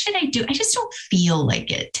why should I just don't feel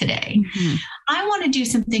like it today. I want to do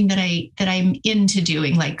something that I'm into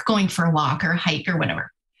doing, like going for a walk or a hike or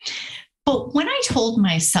whatever. But when I told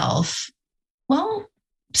myself, well,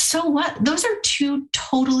 so what? Those are two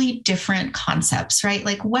totally different concepts, right?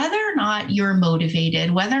 Like whether or not you're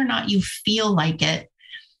motivated, whether or not you feel like it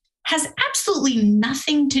has absolutely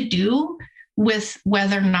nothing to do with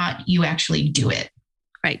whether or not you actually do it.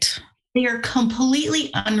 Right. They are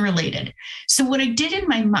completely unrelated. So what I did in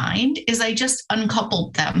my mind is I just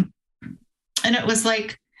uncoupled them. And it was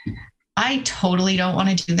like, I totally don't want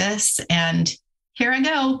to do this. And here I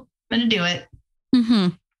go. I'm going to do it. Mm-hmm.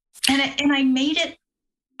 And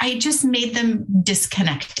I just made them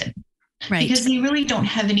disconnected. Right. Because they really don't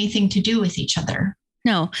have anything to do with each other.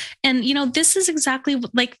 No. And, this is exactly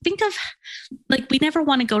like, think of like, we never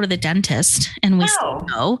want to go to the dentist and we say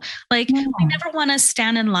no. Like, we never want to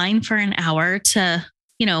stand in line for an hour to,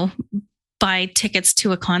 buy tickets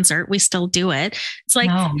to a concert. We still do it. It's like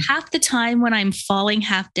half the time when I'm falling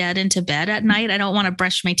half dead into bed at night, I don't want to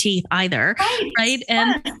brush my teeth either. Right.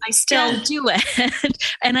 And I still do it.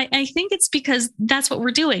 And I think it's because that's what we're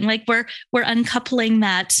doing. Like we're uncoupling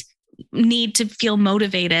that need to feel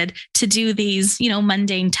motivated to do these,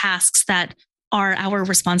 mundane tasks that are our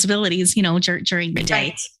responsibilities, during the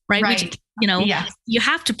day. Right. You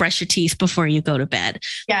have to brush your teeth before you go to bed.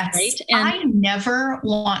 Yes. Right? And I never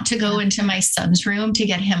want to go into my son's room to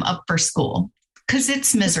get him up for school because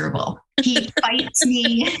it's miserable. He fights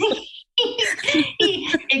me.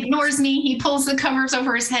 He ignores me. He pulls the covers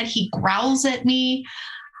over his head. He growls at me.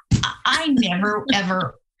 I never,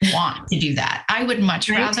 ever want to do that. I would much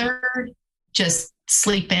rather just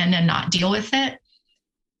sleep in and not deal with it.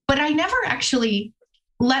 But I never actually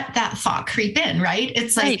let that thought creep in, right?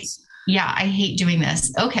 It's like, yeah, I hate doing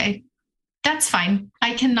this. Okay, that's fine.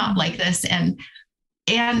 I cannot like this. And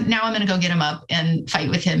now I'm going to go get him up and fight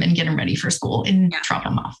with him and get him ready for school and drop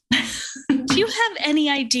him off. Do you have any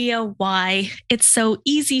idea why it's so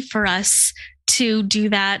easy for us to do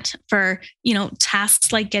that for,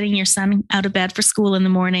 tasks like getting your son out of bed for school in the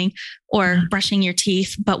morning or brushing your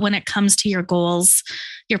teeth? But when it comes to your goals,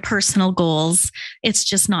 your personal goals, it's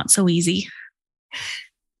just not so easy.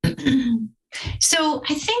 So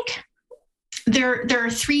I think there are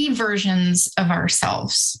three versions of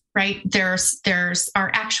ourselves, right? There's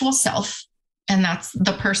our actual self, and that's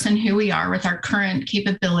the person who we are with our current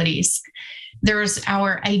capabilities. There's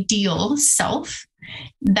our ideal self.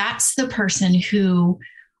 That's the person who,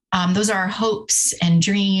 those are our hopes and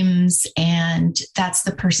dreams, and that's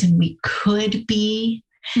the person we could be.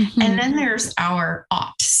 Mm-hmm. And then there's our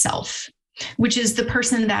ought self, which is the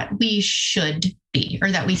person that we should be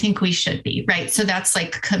or that we think we should be, right? So that's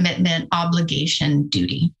like commitment, obligation,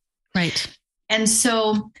 duty. Right. And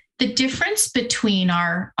so the difference between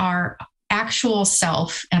our actual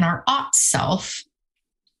self and our ought self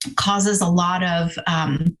causes a lot of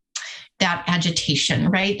that agitation,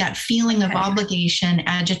 right? That feeling of obligation,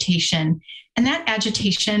 agitation. And that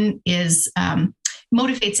agitation is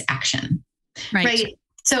motivates action, right?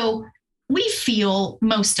 So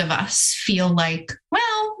most of us feel like,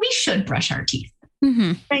 well, we should brush our teeth,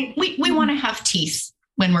 right? We want to have teeth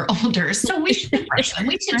when we're older, so we should brush them.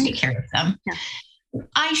 We should take care of them. Yeah.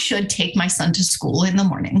 I should take my son to school in the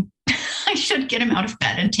morning. I should get him out of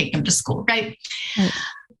bed and take him to school, right?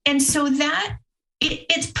 And so that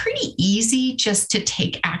it's pretty easy just to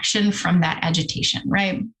take action from that agitation,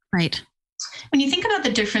 right? Right. When you think about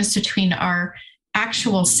the difference between our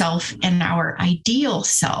actual self and our ideal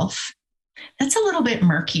self, that's a little bit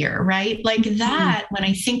murkier, right? Like that, when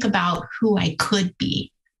I think about who I could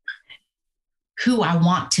be, who I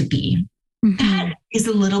want to be, that is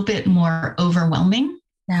a little bit more overwhelming.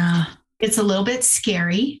 Yeah. It's a little bit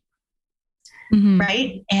scary,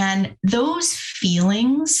 right? And those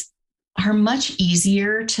feelings are much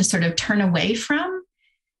easier to sort of turn away from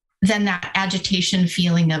than that agitation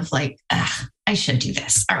feeling of like, I should do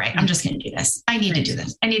this. All right, I'm just going to do this. I need to do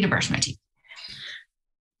this. I need to brush my teeth.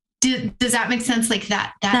 Does that make sense? Like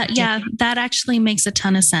that actually makes a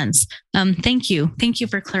ton of sense. Thank you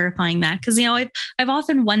for clarifying that. Because, I've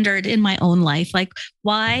often wondered in my own life, like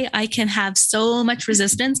why I can have so much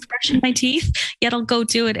resistance to brushing my teeth, yet I'll go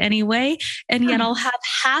do it anyway. And yet I'll have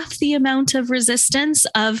half the amount of resistance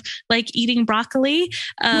of like eating broccoli.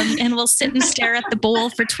 And we'll sit and stare at the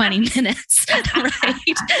bowl for 20 minutes. Right.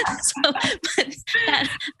 So but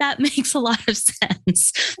that makes a lot of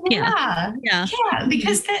sense. Yeah.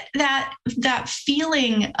 Because that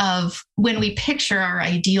feeling of when we picture our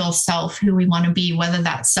ideal self, who we want to be, whether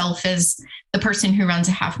that self is the person who runs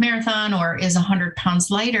a half marathon or is 100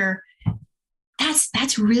 pounds lighter,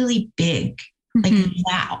 that's really big. Like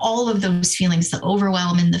that, all of those feelings, the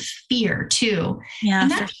overwhelm and the fear too. Yeah,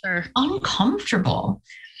 and that's for sure. Uncomfortable,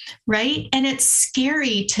 right? And it's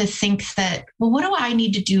scary to think that, well, what do I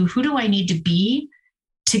need to do? Who do I need to be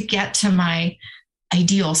to get to my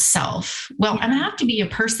ideal self? Well, I'm going to have to be a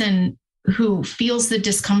person who feels the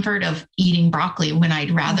discomfort of eating broccoli when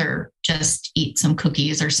I'd rather just eat some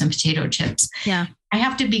cookies or some potato chips. Yeah. I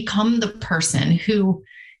have to become the person who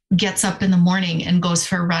gets up in the morning and goes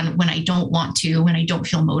for a run when I don't want to, when I don't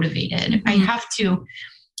feel motivated. I have to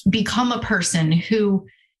become a person who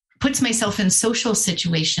puts myself in social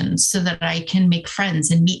situations so that I can make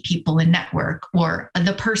friends and meet people and network, or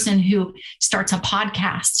the person who starts a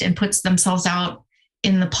podcast and puts themselves out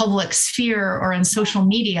in the public sphere or on social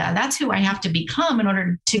media. That's who I have to become in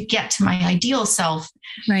order to get to my ideal self.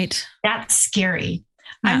 Right. That's scary.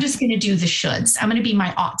 Yeah. I'm just going to do the shoulds. I'm going to be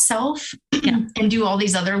my ought self and do all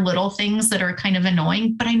these other little things that are kind of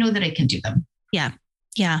annoying, but I know that I can do them. Yeah.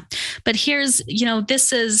 Yeah. But here's,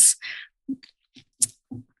 this is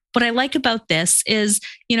what I like about this is,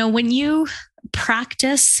 when you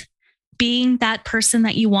practice being that person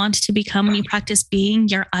that you want to become, when you practice being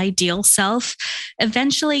your ideal self,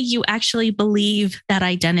 eventually you actually believe that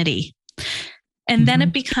identity. And then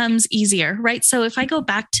it becomes easier, right? So if I go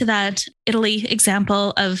back to that Italy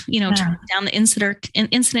example of, turning down the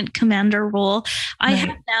incident commander role, I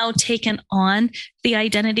have now taken on the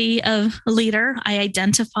identity of a leader. I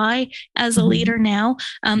identify as a leader now,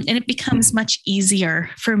 and it becomes much easier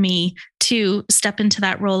for me to step into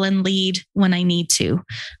that role and lead when I need to,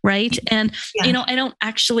 right? And, I don't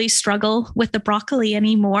actually struggle with the broccoli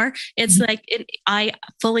anymore. It's like I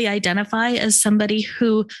fully identify as somebody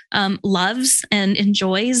who loves and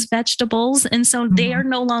enjoys vegetables. And so they are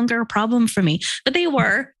no longer a problem for me, but they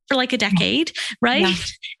were for like a decade, right?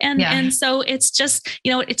 Yeah. And so it's just,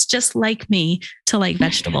 it's just like me to like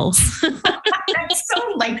vegetables. That's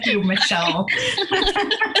so like you, Michelle,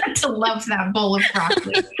 to love that bowl of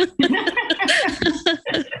broccoli.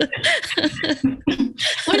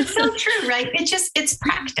 Well, it's so true, right? It's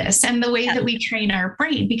practice and the way that we train our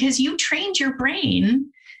brain, because you trained your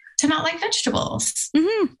brain to not like vegetables.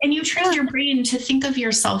 And you trained your brain to think of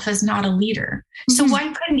yourself as not a leader. So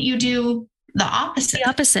why couldn't you do the opposite? The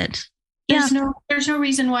opposite. There's no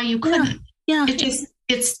reason why you couldn't. Yeah.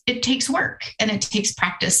 It takes work and it takes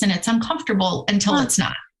practice and it's uncomfortable until it's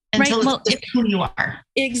not, until it's who you are.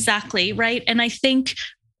 Exactly. Right. And I think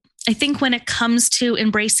when it comes to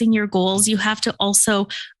embracing your goals, you have to also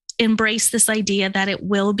embrace this idea that it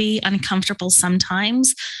will be uncomfortable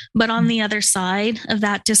sometimes, but on the other side of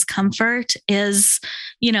that discomfort is,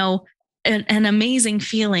 an amazing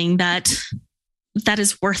feeling that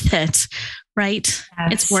is worth it. Right.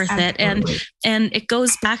 Yes, it's worth absolutely. It. And it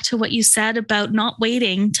goes back to what you said about not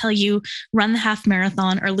waiting till you run the half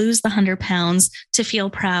marathon or lose the 100 pounds to feel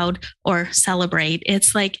proud or celebrate.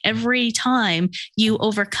 It's like every time you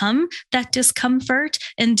overcome that discomfort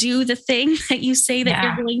and do the thing that you say that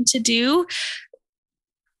you're going to do,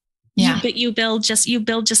 you build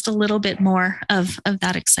just a little bit more of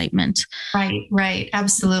that excitement. Right.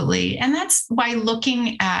 Absolutely. And that's why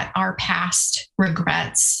looking at our past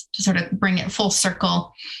regrets to sort of bring it full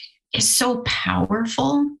circle is so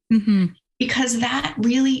powerful, because that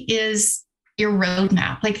really is your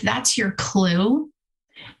roadmap. Like that's your clue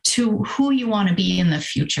to who you want to be in the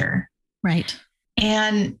future. Right.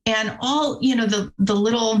 And all, the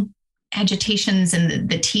little agitations and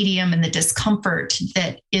the tedium and the discomfort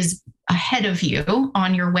that is ahead of you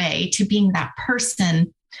on your way to being that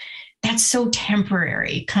person, that's so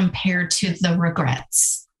temporary compared to the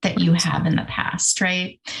regrets that you have in the past,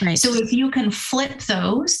 right? So if you can flip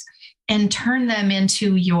those and turn them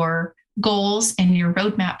into your goals and your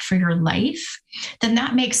roadmap for your life, then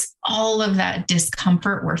that makes all of that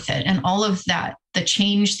discomfort worth it. And all of that, the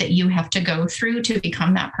change that you have to go through to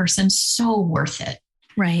become that person, so worth it.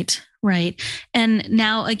 Right. And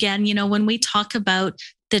now again, when we talk about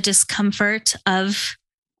the discomfort of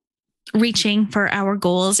reaching for our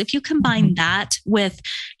goals, if you combine that with,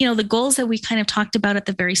 the goals that we kind of talked about at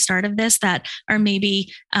the very start of this that are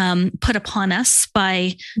maybe put upon us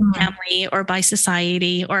by family or by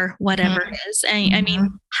society or whatever it is. I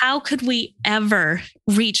mean, how could we ever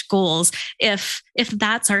reach goals if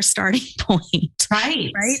that's our starting point?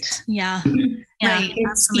 Right. Yeah. Right.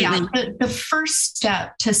 Absolutely. The first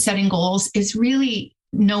step to setting goals is really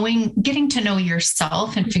getting to know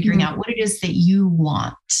yourself and figuring out what it is that you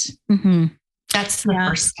want. That's the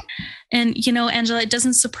first step. And, Angela, it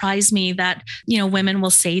doesn't surprise me that, women will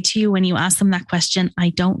say to you when you ask them that question, I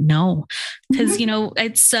don't know. Because,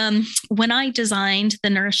 it's when I designed the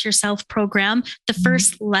Nourish Yourself program, the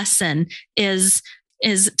first lesson is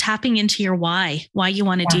tapping into your why you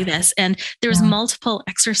want to do this. And there's multiple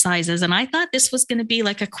exercises. And I thought this was going to be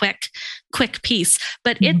like a quick piece,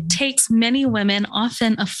 but it takes many women,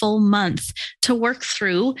 often a full month, to work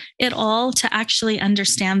through it all to actually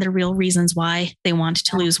understand the real reasons why they want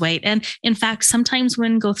to lose weight. And in fact, sometimes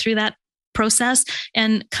women go through that process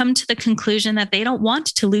and come to the conclusion that they don't want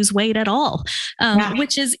to lose weight at all,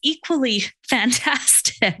 which is equally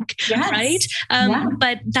fantastic, Yes. right?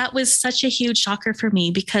 But that was such a huge shocker for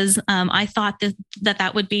me because I thought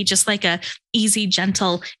that would be just like a easy,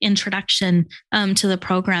 gentle introduction to the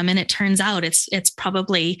program, and it turns out it's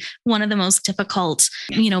probably one of the most difficult,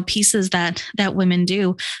 pieces that women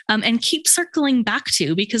do, and keep circling back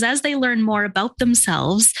to, because as they learn more about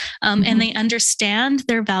themselves and they understand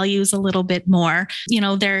their values a little bit more,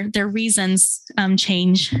 their reasons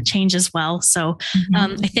change as well. So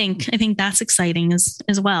I think that's exciting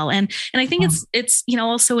as well, and I think it's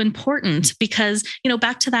also important because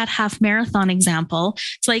back to that half marathon example,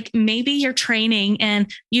 it's like maybe you're training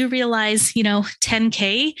and you realize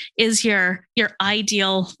 10K is your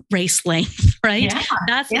ideal race length, right?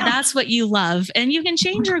 That's what you love, and you can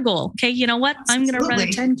change your goal. Okay, you know what? I'm going to run a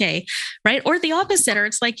 10K, right? Or the opposite, or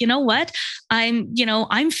it's like, what?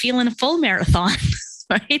 I'm feeling a full marathon.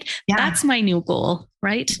 Right? Yeah. That's my new goal,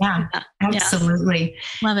 right? Yeah, absolutely.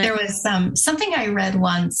 Yeah. Love it. There was something I read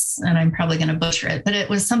once, and I'm probably going to butcher it, but it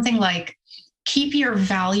was something like, keep your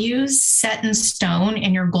values set in stone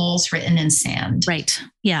and your goals written in sand. Right.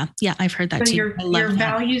 Yeah. Yeah. I've heard that so too. Your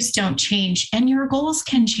values don't change, and your goals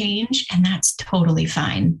can change, and that's totally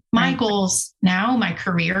fine. My goals now, my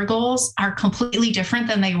career goals, are completely different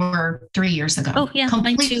than they were 3 years ago. Oh yeah.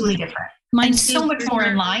 Completely different. And so much more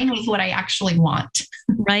in line with what I actually want.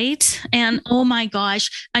 Right. And oh my gosh,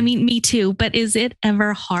 I mean, me too. But is it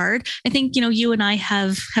ever hard? I think, you and I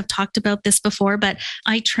have talked about this before, but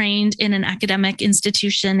I trained in an academic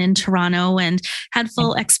institution in Toronto and had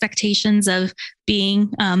full expectations of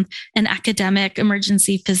being an academic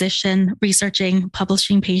emergency physician, researching,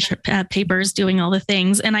 publishing papers, doing all the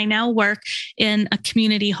things. And I now work in a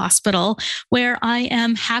community hospital where I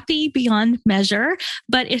am happy beyond measure,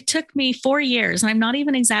 but it took me 4 years, and I'm not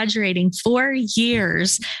even exaggerating, 4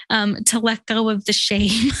 years to let go of the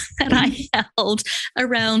shame that I held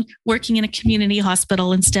around working in a community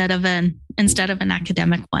hospital instead of an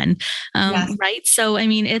academic one. Right. So, I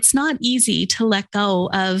mean, it's not easy to let go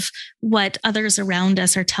of what others around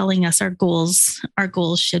us are telling us our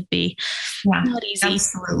goals should be. Yeah, not easy.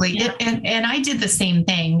 Absolutely. Yeah. And I did the same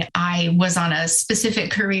thing. I was on a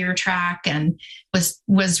specific career track and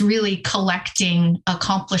was really collecting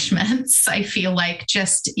accomplishments. I feel like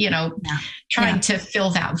just, trying to fill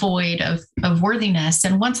that void of worthiness.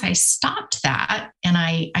 And once I stopped that and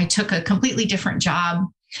I took a completely different job,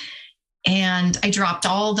 and I dropped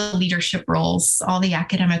all the leadership roles, all the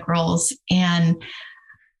academic roles, and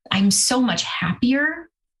I'm so much happier,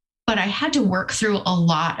 but I had to work through a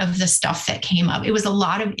lot of the stuff that came up. It was a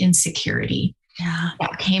lot of insecurity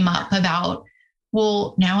that came up about,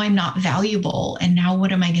 well, now I'm not valuable. And now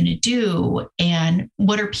what am I going to do? And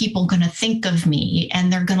what are people going to think of me?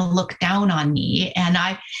 And they're going to look down on me. And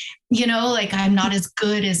I'm not as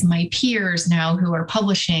good as my peers now who are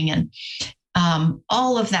publishing, and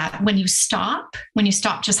all of that. When you stop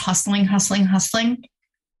just hustling,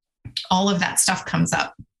 all of that stuff comes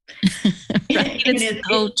up. Right. It's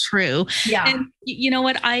so true. Yeah. And you know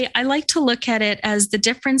what? I like to look at it as the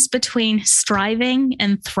difference between striving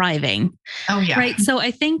and thriving. Oh yeah. Right. So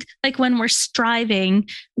I think like when we're striving,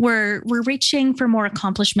 we're reaching for more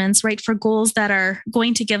accomplishments, right? For goals that are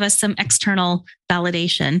going to give us some external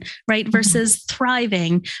validation, right? Versus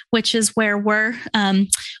thriving, which is where we're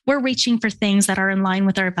reaching for things that are in line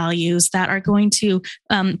with our values, that are going to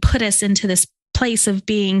put us into this place of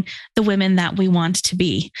being the women that we want to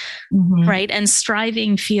be, right? And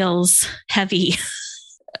striving feels heavy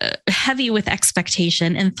with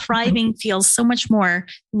expectation, and thriving feels so much more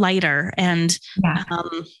lighter and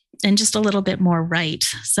just a little bit more right.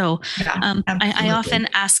 So I often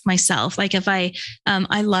ask myself, like if I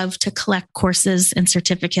love to collect courses and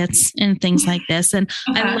certificates and things like this. And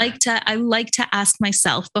I like to ask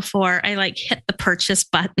myself before I hit the purchase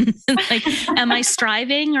button, like, am I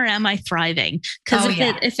striving or am I thriving? Because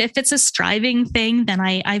if it's a striving thing, then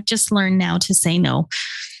I've just learned now to say no.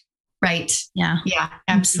 Right. Yeah. Yeah,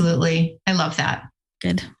 absolutely. I love that.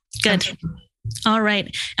 Good. All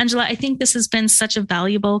right, Angela, I think this has been such a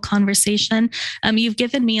valuable conversation. You've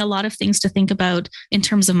given me a lot of things to think about in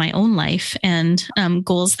terms of my own life and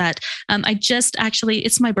goals that I just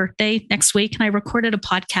it's my birthday next week, and I recorded a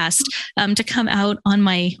podcast to come out on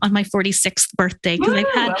my 46th birthday,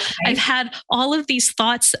 because I've had all of these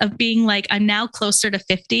thoughts of being like, I'm now closer to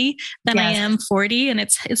 50 than I am 40, and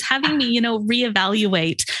it's having me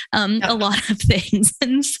reevaluate a lot of things.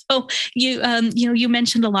 And so you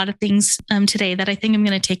mentioned a lot of things today that I think I'm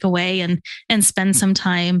going to take away and spend some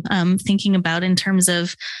time thinking about in terms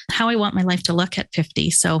of how I want my life to look at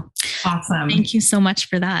 50. So awesome. Thank you so much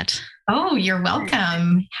for that. Oh, you're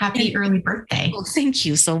welcome. Happy early birthday. Well, thank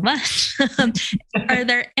you so much. Are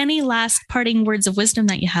there any last parting words of wisdom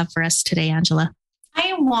that you have for us today, Angela?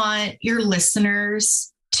 I want your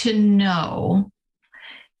listeners to know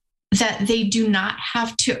that they do not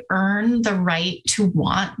have to earn the right to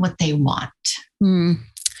want what they want.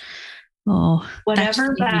 Oh,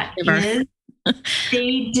 whatever that is,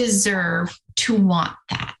 they deserve to want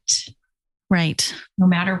that. Right. No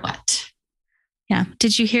matter what. Yeah.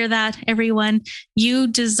 Did you hear that, everyone? You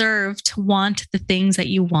deserve to want the things that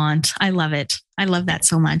you want. I love it. I love that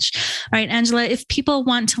so much. All right, Angela, if people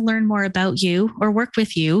want to learn more about you or work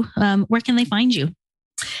with you, where can they find you?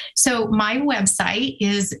 So my website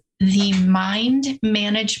is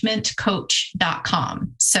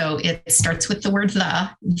themindmanagementcoach.com. So it starts with the word the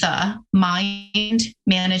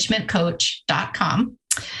mindmanagementcoach.com.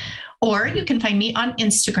 Or you can find me on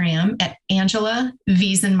Instagram at Angela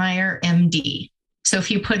Wiesenmeyer, MD. So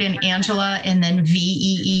if you put in Angela and then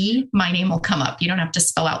VEE, my name will come up. You don't have to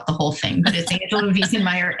spell out the whole thing, but it's Angela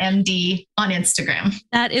Wiesenmeyer, MD on Instagram.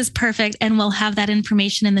 That is perfect. And we'll have that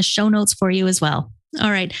information in the show notes for you as well.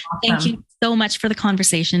 All right. Awesome. Thank you so much for the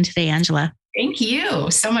conversation today, Angela. Thank you.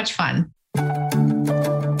 So much fun.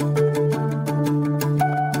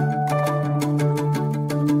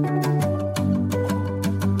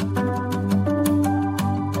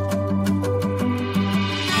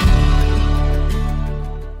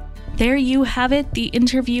 There you have it, the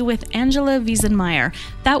interview with Angela Wiesenmeyer.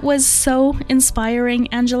 That was so inspiring,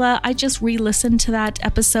 Angela. I just re-listened to that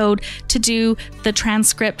episode to do the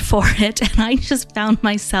transcript for it, and I just found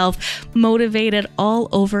myself motivated all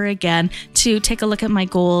over again to take a look at my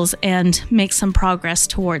goals and make some progress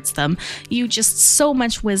towards them. You just so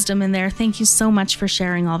much wisdom in there. Thank you so much for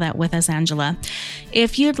sharing all that with us, Angela.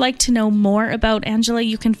 If you'd like to know more about Angela,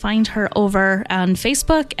 you can find her over on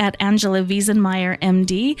Facebook at Angela Wiesenmeyer,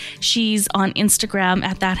 MD. She's on Instagram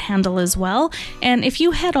at that handle as well. And if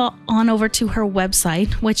you head on over to her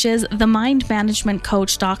website, which is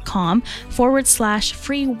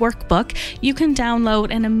themindmanagementcoach.com/free workbook, you can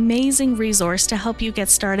download an amazing resource to help you get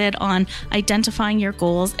started on identifying your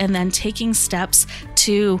goals and then taking steps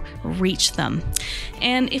to reach them.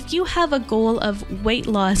 And if you have a goal of weight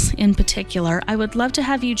loss in particular, I would love to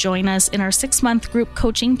have you join us in our 6-month group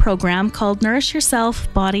coaching program called Nourish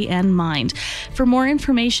Yourself, Body and Mind. For more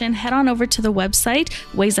information, head on over to the website,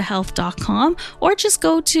 waysahealth.com, or just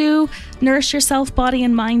go to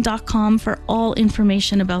nourishyourselfbodyandmind.com for all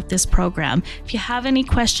information about this program. If you have any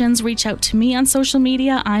questions, reach out to me on social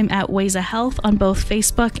media. I'm at Ways of Health on both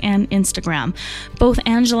Facebook and Instagram. Both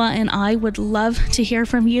Angela and I would love to hear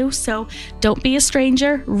from you, so don't be a stranger.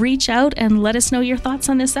 Reach out and let us know your thoughts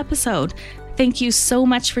on this episode. Thank you so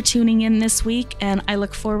much for tuning in this week, and I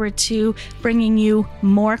look forward to bringing you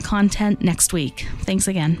more content next week. Thanks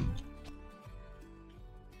again.